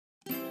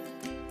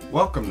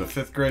Welcome to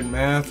 5th grade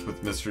math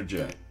with Mr.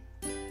 J.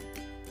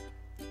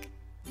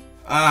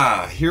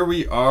 Here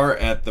we are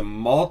at the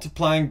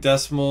multiplying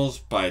decimals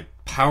by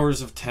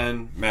powers of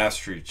 10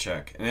 mastery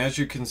check. And as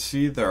you can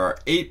see, there are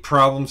 8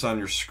 problems on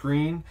your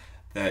screen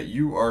that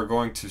you are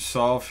going to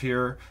solve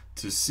here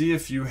to see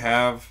if you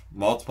have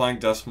multiplying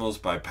decimals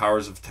by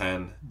powers of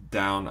 10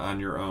 down on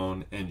your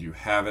own and you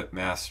have it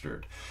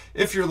mastered.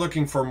 If you're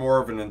looking for more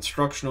of an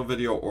instructional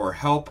video or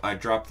help, I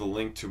dropped the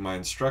link to my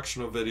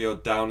instructional video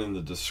down in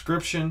the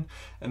description,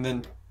 and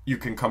then you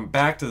can come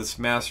back to this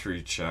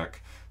mastery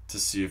check to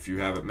see if you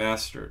have it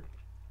mastered.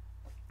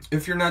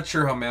 If you're not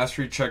sure how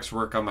mastery checks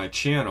work on my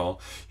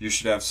channel, you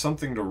should have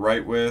something to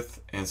write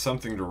with and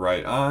something to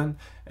write on.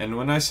 And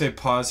when I say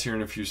pause here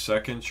in a few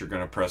seconds, you're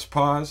going to press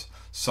pause,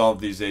 solve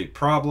these 8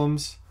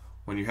 problems.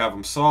 When you have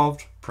them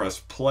solved, press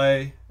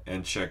play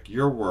and check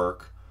your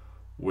work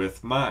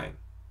with mine.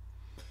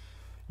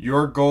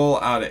 Your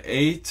goal out of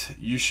 8,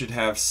 you should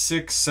have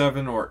 6,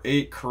 7, or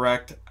 8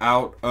 correct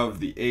out of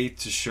the 8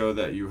 to show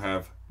that you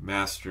have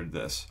mastered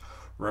this.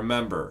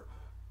 Remember,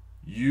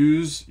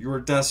 use your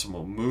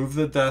decimal. Move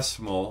the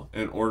decimal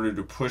in order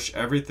to push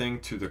everything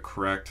to the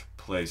correct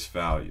place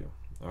value.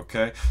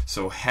 Okay,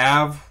 so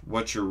have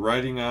what you're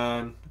writing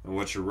on and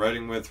what you're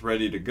writing with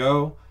ready to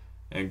go,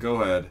 and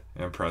go ahead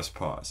and press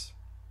pause.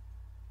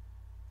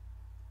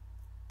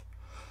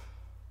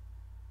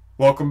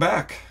 Welcome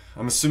back.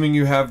 I'm assuming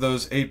you have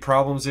those 8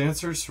 problems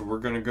answered, so we're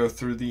going to go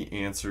through the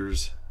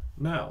answers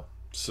now.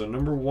 So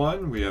number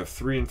 1, we have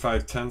 3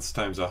 5/10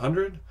 times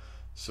 100.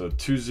 So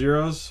 2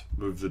 zeros,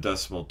 move the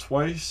decimal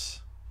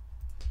twice,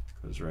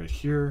 goes right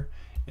here,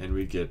 and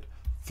we get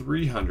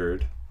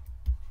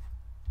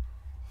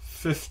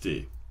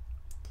 350.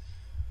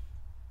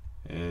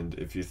 And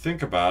if you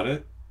think about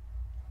it,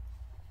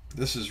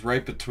 this is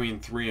right between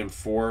 3 and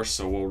 4,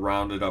 so we'll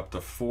round it up to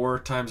 4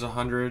 times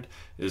 100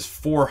 is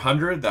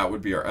 400. That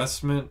would be our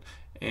estimate.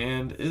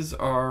 And is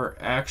our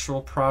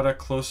actual product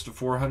close to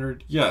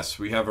 400? Yes,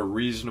 we have a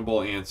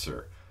reasonable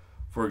answer.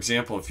 For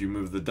example, if you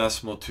move the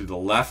decimal to the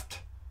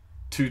left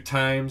 2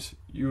 times,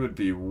 you would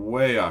be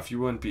way off. You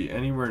wouldn't be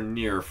anywhere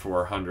near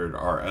 400,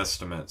 our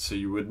estimate, so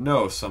you would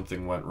know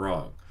something went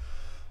wrong.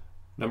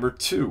 Number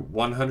 2,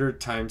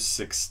 100 times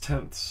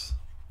 6/10.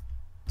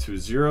 2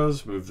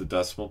 zeros, move the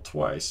decimal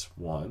twice.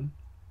 1,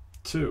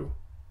 2.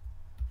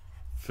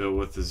 Fill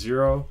with the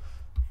 0.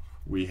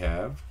 We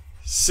have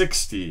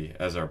 60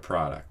 as our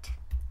product.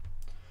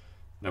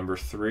 Number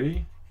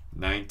 3,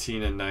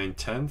 19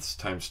 9/10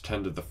 times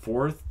 10 to the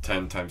 4th.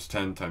 10 times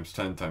 10 times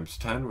 10 times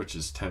 10, which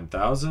is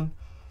 10,000.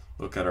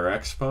 Look at our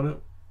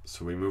exponent.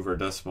 So we move our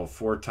decimal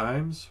 4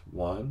 times.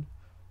 1,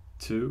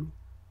 2,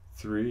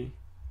 3,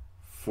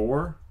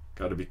 4.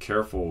 Got to be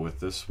careful with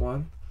this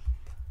one.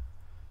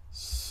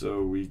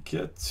 So we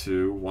get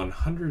to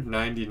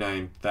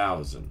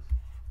 199,000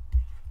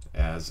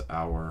 as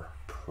our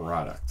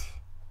product.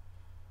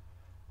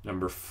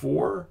 Number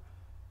 4,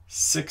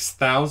 6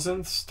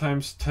 thousandths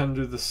times 10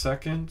 to the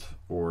 2nd,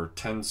 or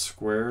 10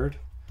 squared.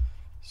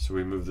 So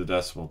we move the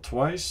decimal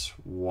twice.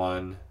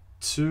 1,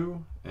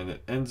 2, and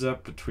it ends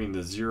up between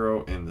the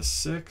 0 and the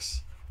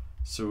 6.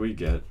 So we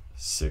get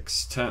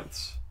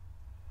 6/10.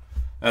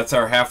 That's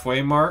our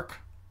halfway mark.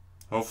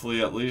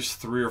 Hopefully at least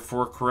 3 or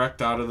 4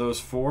 correct out of those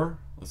 4.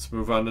 Let's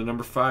move on to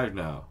number 5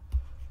 now.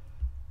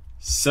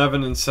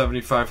 7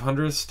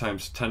 75/100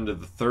 times 10 to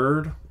the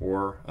 3rd,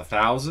 or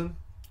 1,000.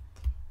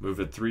 Move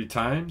it 3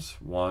 times.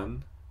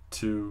 1,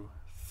 2,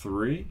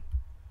 3.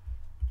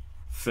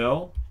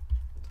 Fill.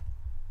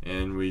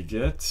 And we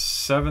get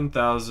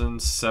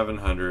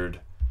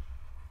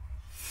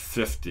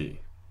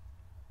 7,750.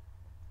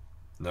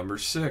 Number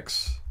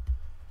 6.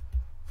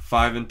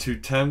 5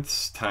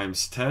 2/10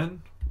 times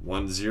 10.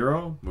 1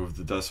 0, move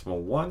the decimal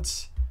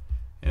once,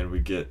 and we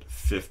get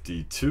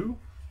 52.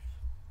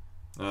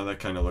 That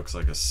kind of looks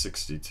like a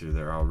 62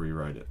 there. I'll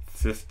rewrite it.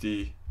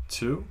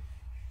 52.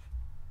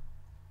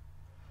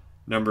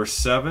 Number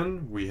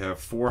 7, we have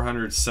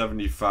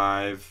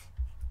 475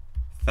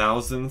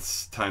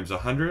 thousandths times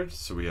 100.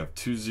 So we have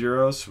 2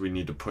 zeros, so we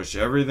need to push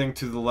everything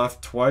to the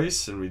left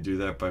twice, and we do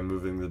that by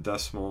moving the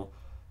decimal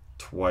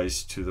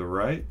twice to the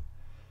right.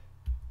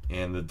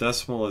 And the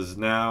decimal is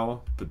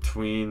now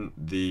between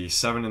the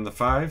 7 and the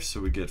 5, so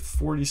we get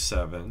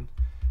 47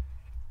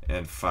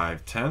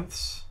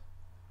 5/10.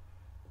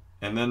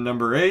 And then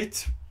number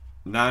 8,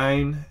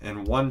 9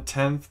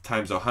 1/10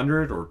 times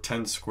 100, or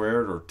 10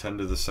 squared, or 10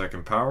 to the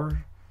 2nd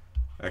power.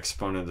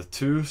 Exponent of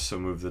 2, so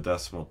move the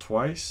decimal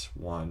twice.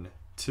 1,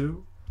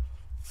 2.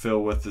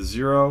 Fill with the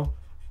 0,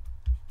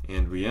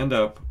 and we end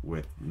up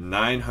with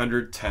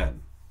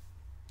 910.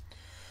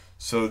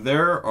 So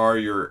there are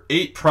your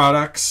 8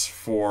 products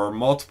for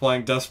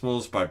multiplying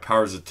decimals by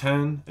powers of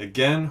 10.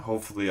 Again,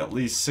 hopefully at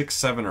least 6,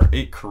 7, or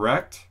 8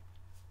 correct.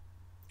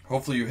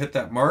 Hopefully you hit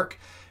that mark.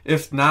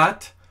 If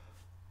not,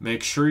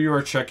 make sure you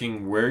are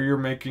checking where you're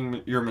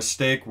making your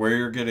mistake, where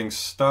you're getting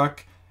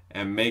stuck,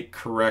 and make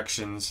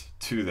corrections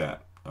to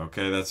that.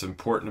 Okay, that's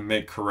important to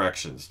make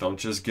corrections. Don't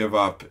just give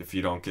up if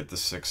you don't get the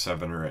 6,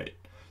 7, or 8.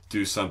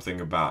 Do something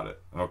about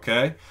it.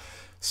 Okay?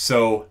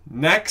 So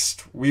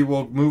next we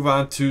will move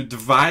on to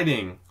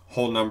dividing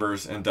whole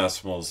numbers and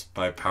decimals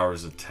by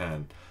powers of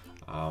 10.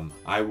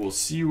 I will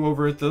see you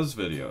over at those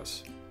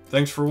videos.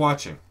 Thanks for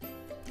watching.